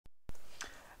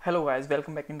Hello guys,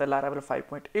 welcome back in the Laravel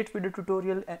 5.8 video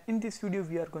tutorial, and in this video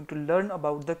we are going to learn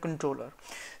about the controller.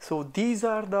 So these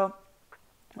are the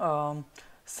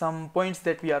some points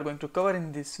that we are going to cover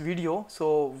in this video.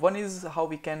 So one is how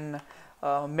we can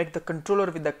make the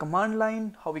controller with the command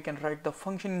line, how we can write the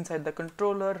function inside the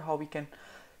controller, how we can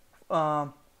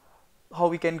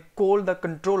call the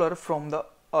controller from the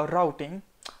routing,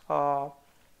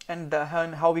 and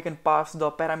how we can pass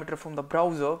the parameter from the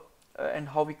browser, and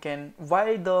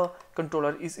why the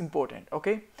controller is important.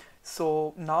 Okay,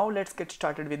 so now let's get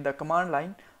started with the command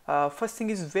line. First thing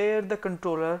is where the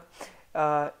controller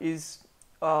is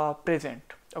present.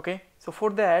 Okay, so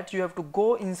for that you have to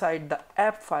go inside the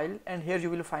app file, and here you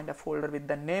will find a folder with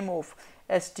the name of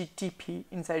http.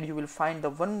 Inside you will find the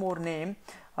one more name,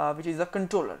 which is the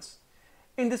controllers.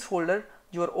 In this folder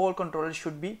your all controllers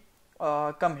should be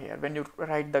come here. When you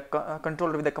write the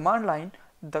controller with the command line,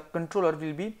 the controller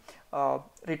will be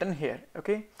written here.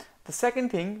 Okay, the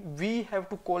second thing, we have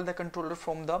to call the controller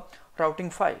from the routing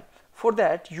file. For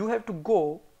that you have to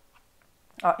go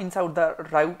inside the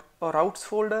routes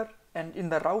folder, and in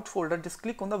the route folder just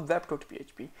click on the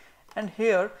web.php, and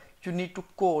here you need to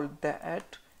call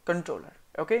that controller.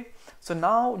 Okay, so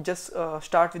now just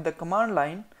start with the command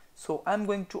line. So I'm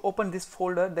going to open this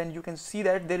folder. Then you can see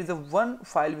that there is a one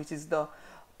file which is the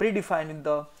predefined in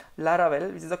the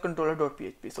Laravel, which is the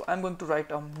controller.php. So I'm going to write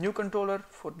a new controller.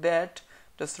 For that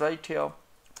just write here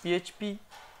php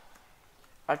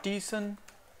artisan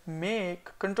make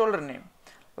controller name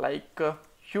like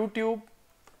YouTube,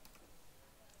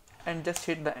 and just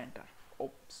hit the enter.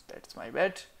 Oops, that's my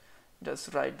bad.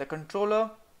 Just write the controller,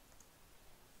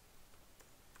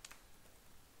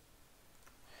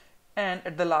 and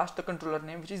at the last the controller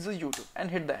name, which is the YouTube,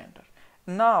 and hit the enter.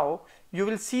 Now you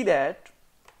will see that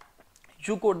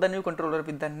you got the new controller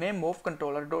with the name of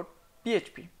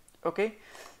controller.php. Okay,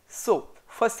 so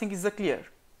first thing is the clear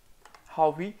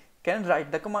how we can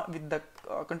write the command with the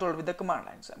controller with the command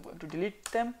line. So I'm going to delete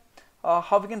them.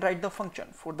 How we can write the function.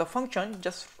 For the function,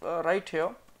 just write here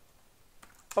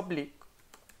public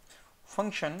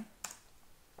function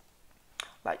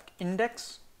like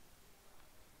index,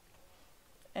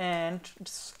 and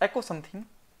just echo something,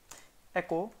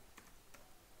 echo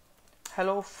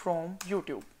hello from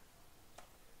YouTube.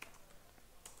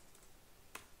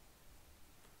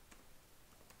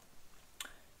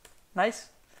 Nice.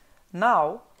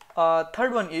 Now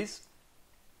third one is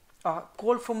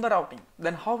call from the routing.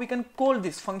 Then how we can call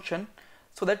this function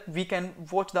so that we can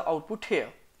watch the output here.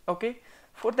 Okay,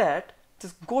 for that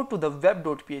just go to the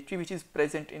web.php, which is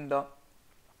present in the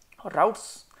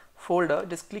routes folder.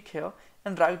 Just click here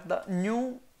and write the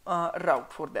new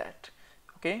route for that.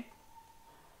 Okay,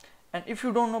 and if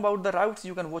you don't know about the routes,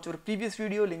 you can watch our previous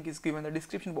video, link is given in the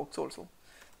description box also.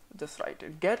 Just write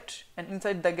it get, and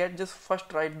inside the get just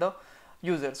first write the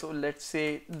user. So let's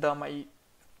say my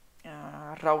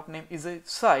route name is a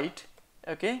site.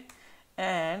 Okay,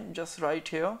 and just write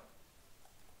here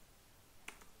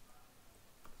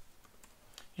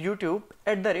YouTube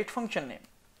 @ function name.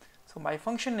 So my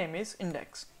function name is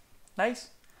index. Nice.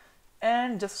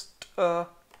 And just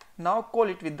now call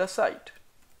it with the site,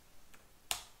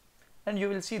 and you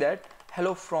will see that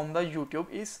hello from the YouTube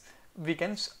is we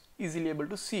can easily able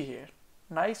to see here.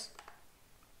 Nice.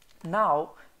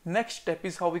 Now next step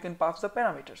is how we can pass the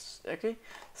parameters. Okay,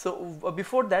 so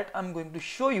before that I'm going to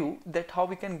show you that how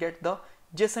we can get the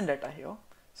JSON data here.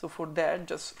 So for that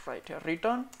just write here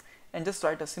return, and just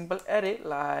write a simple array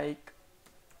like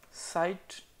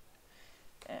site,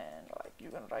 and like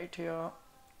you can write here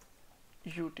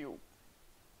YouTube.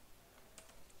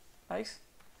 Nice.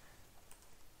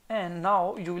 And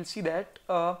now you will see that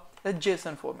the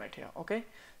JSON format here. Okay,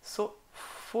 so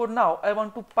for now I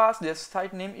want to pass this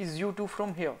site name is YouTube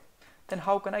from here. Then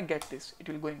how can I get this? It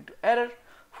will go into error.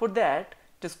 For that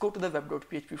just go to the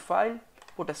web.php file,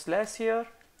 put a slash here,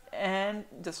 and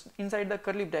just inside the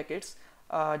curly brackets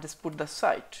just put the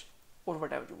site or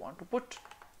whatever you want to put,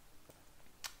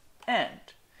 and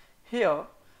here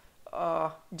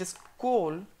just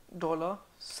call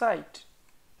 $site,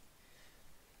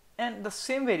 and the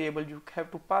same variable you have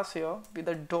to pass here with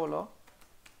a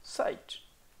 $site.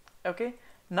 Okay,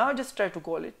 now just try to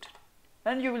call it,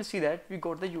 and you will see that we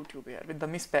got the YouTube here with the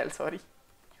misspell, sorry.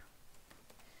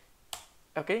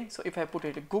 Okay, so if I put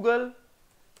it Google,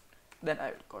 then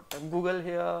I got the Google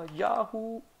here,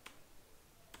 Yahoo,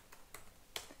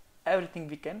 everything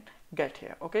we can get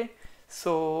here. Okay,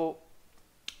 so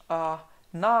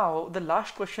now the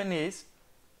last question is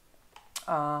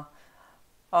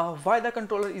why the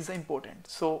controller is important.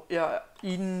 So yeah,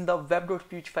 in the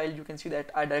web.php file you can see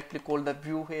that I directly call the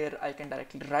view here. I can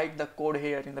directly write the code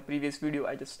here. In the previous video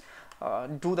I just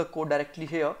do the code directly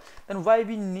here. Then why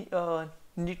we need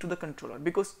to the controller?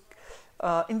 Because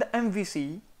in the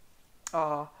MVC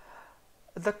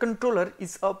the controller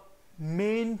is a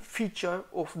main feature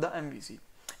of the MVC,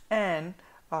 and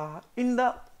in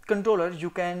the controller you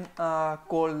can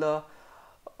call the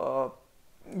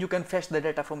you can fetch the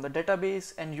data from the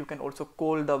database, and you can also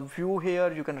call the view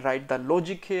here. You can write the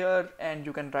logic here, and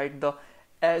you can write the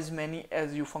as many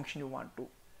as you function you want to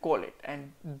call it,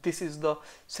 and this is the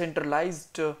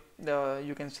centralized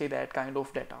you can say that kind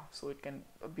of data, so it can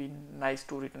be nice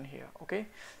to written here. Okay,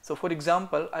 so for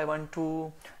example, I want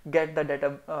to get the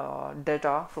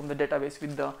data from the database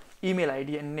with the email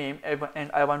ID and name,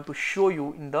 and I want to show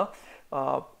you in the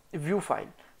view file.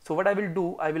 So what I will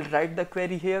do, I will write the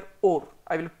query here, or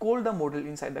I will call the model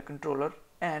inside the controller,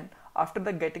 and after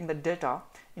the getting the data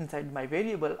inside my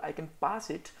variable, I can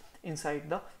pass it inside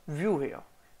the view here.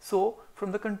 So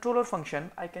from the controller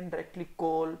function I can directly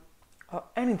call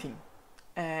anything,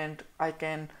 and I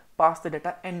can pass the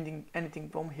data anything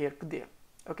from here to there.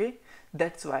 Okay,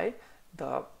 that's why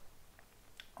the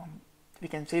we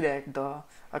can say that the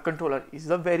controller is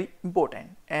the very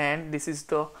important, and this is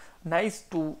the nice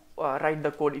to write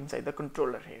the code inside the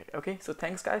controller here. Okay, so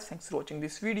thanks guys, thanks for watching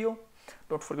this video.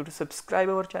 Don't forget to subscribe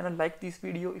our channel, like this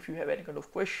video. If you have any kind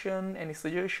of question, any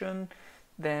suggestion,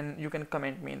 then you can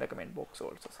comment me in the comment box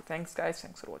also. So thanks guys,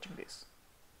 thanks for watching this.